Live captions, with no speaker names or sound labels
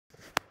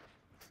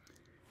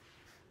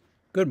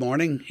Good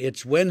morning.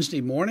 It's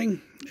Wednesday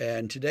morning,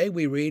 and today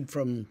we read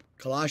from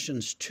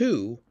Colossians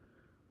 2,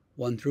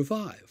 1 through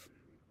 5.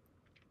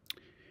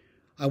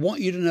 I want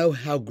you to know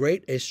how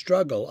great a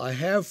struggle I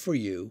have for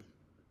you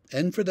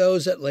and for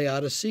those at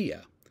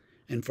Laodicea,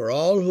 and for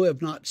all who have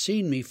not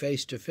seen me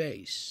face to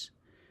face,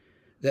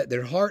 that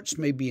their hearts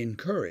may be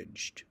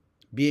encouraged,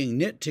 being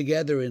knit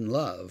together in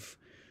love,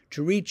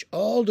 to reach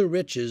all the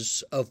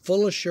riches of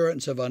full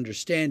assurance of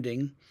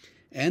understanding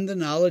and the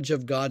knowledge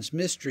of God's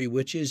mystery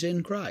which is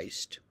in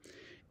Christ,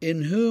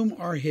 in whom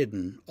are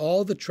hidden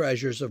all the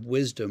treasures of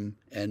wisdom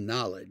and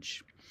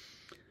knowledge.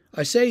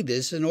 I say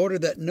this in order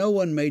that no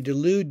one may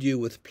delude you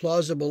with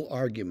plausible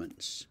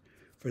arguments.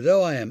 For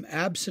though I am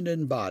absent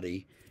in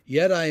body,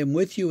 yet I am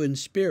with you in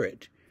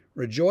spirit,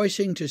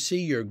 rejoicing to see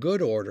your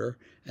good order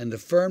and the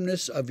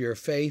firmness of your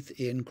faith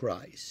in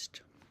Christ.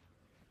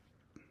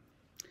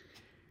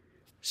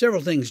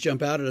 Several things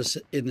jump out at us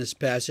in this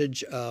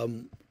passage.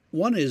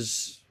 One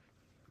is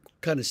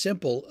kind of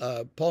simple.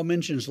 Paul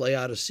mentions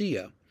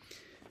Laodicea,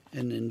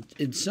 and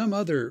in some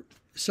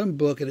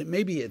book, and it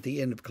may be at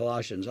the end of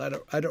Colossians, I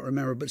don't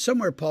remember, but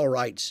somewhere Paul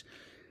writes,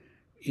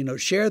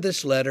 share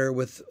this letter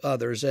with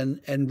others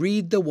and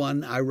read the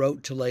one I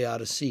wrote to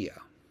Laodicea.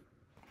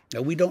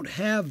 Now, we don't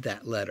have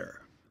that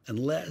letter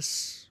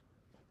unless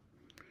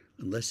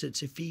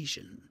it's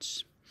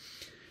Ephesians.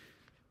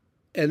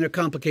 And there are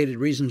complicated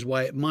reasons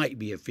why it might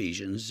be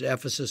Ephesians.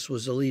 Ephesus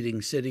was a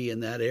leading city in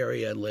that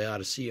area, and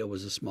Laodicea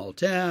was a small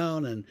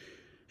town, and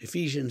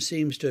Ephesians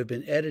seems to have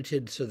been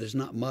edited so there's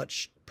not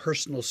much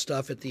personal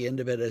stuff at the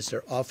end of it, as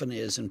there often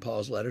is in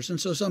Paul's letters.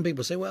 And so some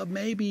people say, well,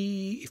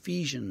 maybe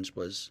Ephesians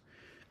was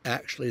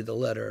actually the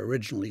letter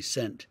originally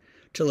sent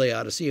to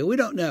Laodicea. We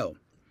don't know.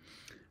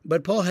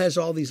 But Paul has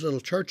all these little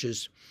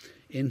churches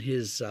in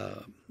his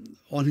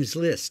on his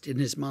list, in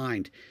his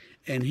mind.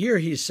 And here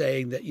he's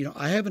saying that,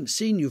 I haven't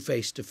seen you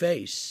face to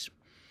face,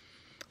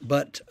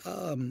 but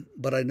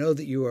I know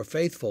that you are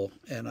faithful,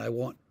 and I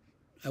want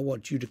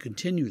you to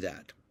continue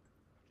that.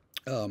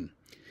 And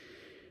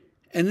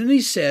then he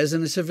says,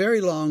 and it's a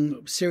very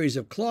long series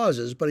of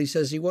clauses, but he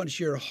says he wants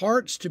your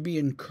hearts to be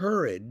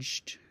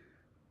encouraged,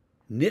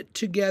 knit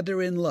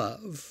together in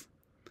love,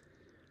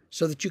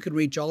 so that you can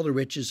reach all the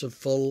riches of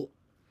full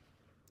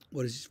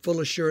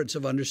assurance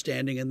of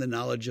understanding and the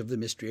knowledge of the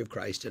mystery of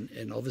Christ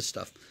and all this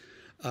stuff.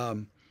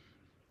 To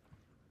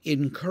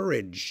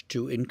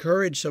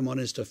encourage someone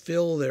is to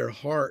fill their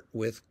heart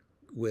with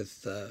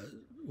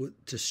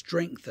to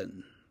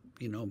strengthen.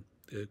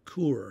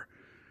 Cure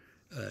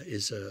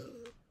is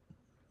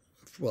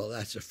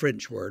that's a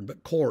French word,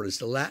 but cor is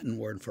the Latin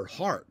word for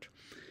heart,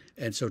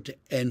 and so to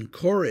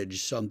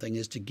encourage something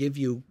is to give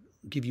you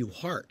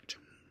heart,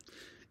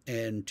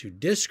 and to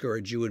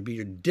discourage you would be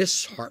to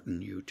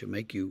dishearten you, to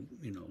make you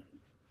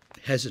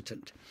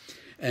hesitant,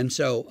 and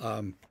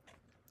so.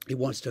 He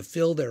wants to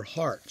fill their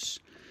hearts,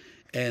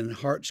 and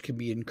hearts can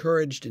be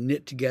encouraged and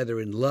knit together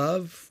in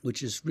love,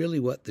 which is really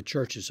what the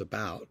church is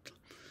about,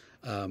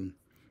 and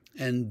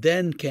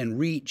then can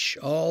reach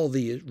all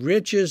the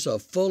riches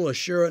of full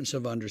assurance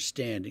of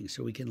understanding,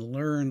 so we can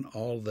learn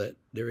all that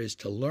there is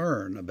to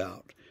learn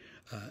about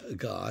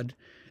God,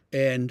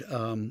 and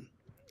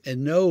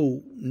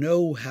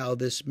know how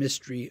this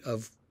mystery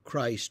of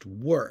Christ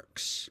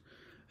works.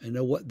 And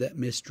know what that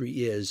mystery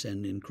is,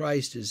 and in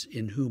Christ is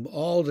in whom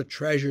all the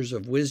treasures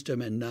of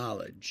wisdom and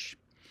knowledge.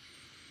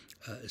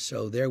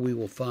 So there we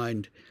will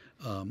find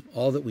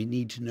all that we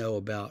need to know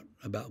about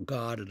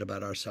God and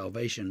about our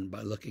salvation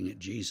by looking at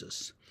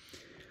Jesus.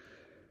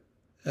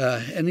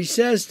 And he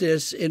says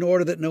this in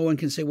order that no one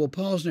can say, well,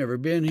 Paul's never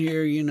been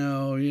here, he's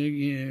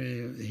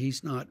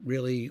not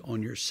really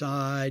on your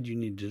side. You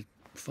need to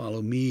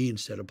follow me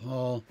instead of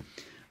Paul.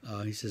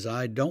 He says,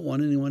 I don't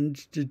want anyone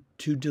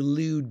to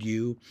delude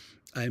you.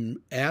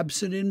 I'm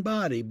absent in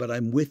body, but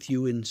I'm with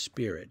you in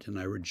spirit, and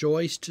I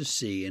rejoice to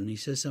see, and he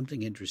says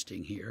something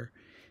interesting here,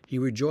 he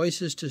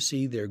rejoices to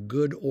see their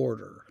good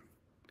order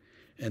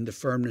and the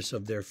firmness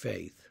of their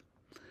faith.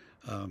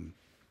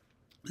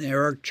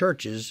 There are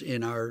churches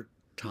in our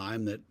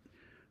time that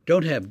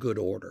don't have good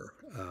order.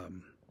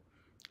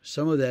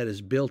 Some of that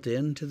is built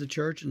into the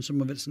church, and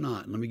some of it's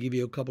not. And let me give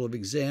you a couple of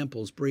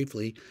examples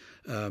briefly.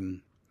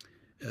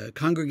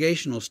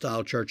 Congregational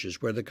style churches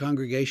where the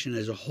congregation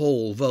as a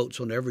whole votes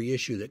on every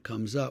issue that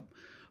comes up,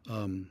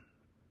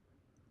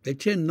 they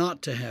tend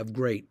not to have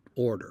great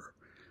order,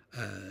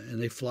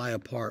 and they fly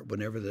apart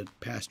whenever the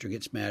pastor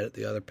gets mad at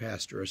the other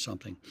pastor or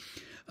something.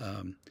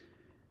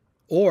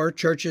 Or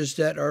churches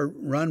that are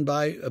run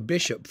by a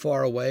bishop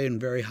far away and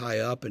very high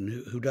up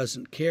and who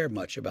doesn't care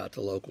much about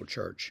the local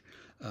church.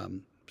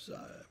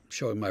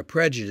 Showing my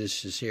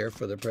prejudices here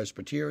for the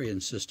Presbyterian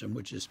system,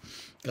 which has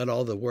got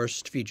all the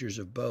worst features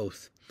of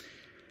both.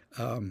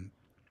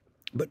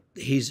 But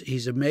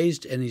he's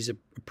amazed, and he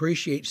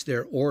appreciates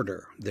their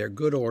order, their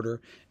good order,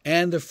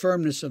 and the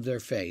firmness of their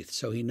faith.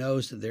 So he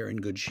knows that they're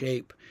in good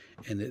shape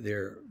and that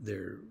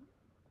they're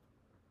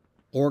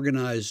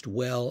organized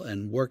well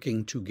and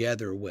working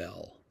together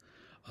well.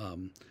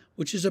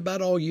 which is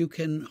about all you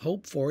can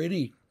hope for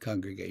any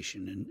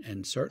congregation,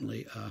 and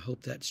certainly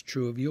hope that's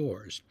true of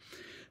yours.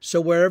 So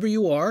wherever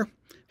you are,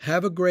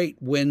 have a great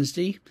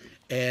Wednesday,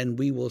 and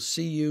we will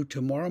see you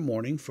tomorrow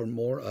morning for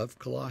more of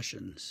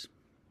Colossians.